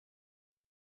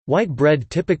White bread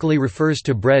typically refers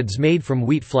to breads made from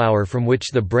wheat flour from which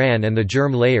the bran and the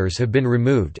germ layers have been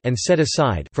removed and set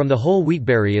aside from the whole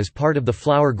wheatberry as part of the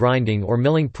flour grinding or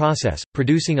milling process,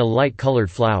 producing a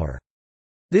light-colored flour.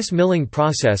 This milling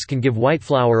process can give white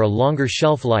flour a longer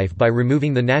shelf life by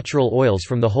removing the natural oils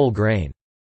from the whole grain.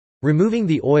 Removing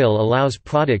the oil allows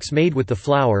products made with the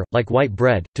flour, like white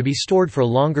bread, to be stored for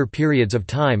longer periods of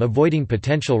time, avoiding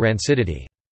potential rancidity.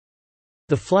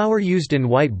 The flour used in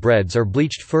white breads are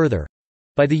bleached further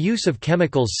by the use of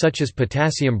chemicals such as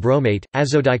potassium bromate,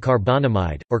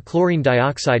 azodicarbonamide, or chlorine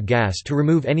dioxide gas to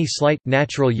remove any slight,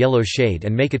 natural yellow shade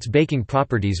and make its baking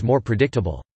properties more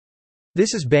predictable.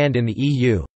 This is banned in the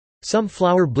EU. Some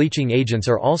flour bleaching agents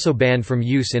are also banned from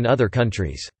use in other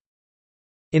countries.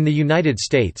 In the United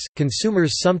States,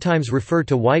 consumers sometimes refer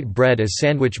to white bread as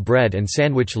sandwich bread and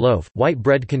sandwich loaf. White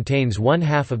bread contains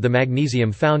 1/2 of the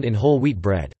magnesium found in whole wheat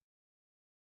bread.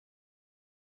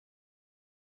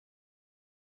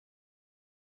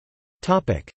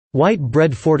 White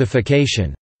bread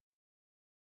fortification.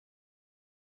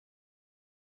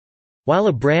 While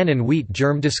a bran and wheat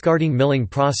germ discarding milling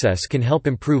process can help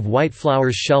improve white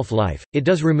flour's shelf life, it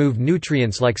does remove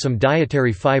nutrients like some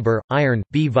dietary fiber, iron,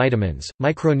 B vitamins,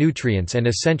 micronutrients and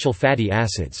essential fatty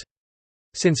acids.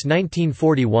 Since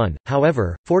 1941,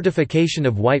 however, fortification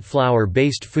of white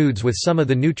flour-based foods with some of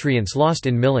the nutrients lost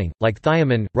in milling, like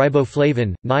thiamine,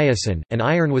 riboflavin, niacin, and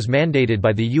iron was mandated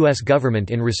by the U.S.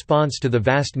 government in response to the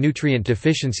vast nutrient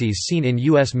deficiencies seen in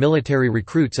U.S. military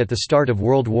recruits at the start of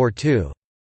World War II.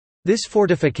 This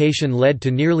fortification led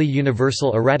to nearly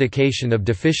universal eradication of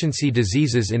deficiency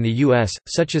diseases in the U.S.,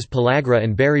 such as pellagra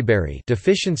and beriberi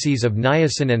deficiencies of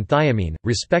niacin and thiamine,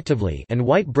 respectively, and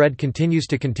white bread continues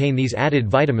to contain these added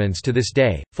vitamins to this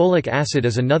day. Folic acid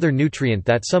is another nutrient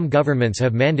that some governments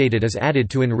have mandated is added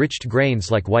to enriched grains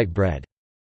like white bread.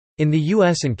 In the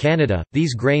US and Canada,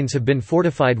 these grains have been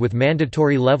fortified with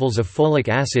mandatory levels of folic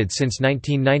acid since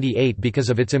 1998 because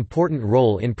of its important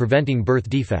role in preventing birth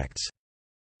defects.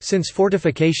 Since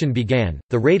fortification began,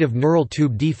 the rate of neural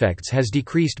tube defects has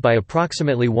decreased by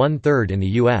approximately 1/3 in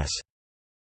the U.S.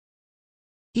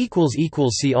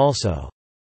 See also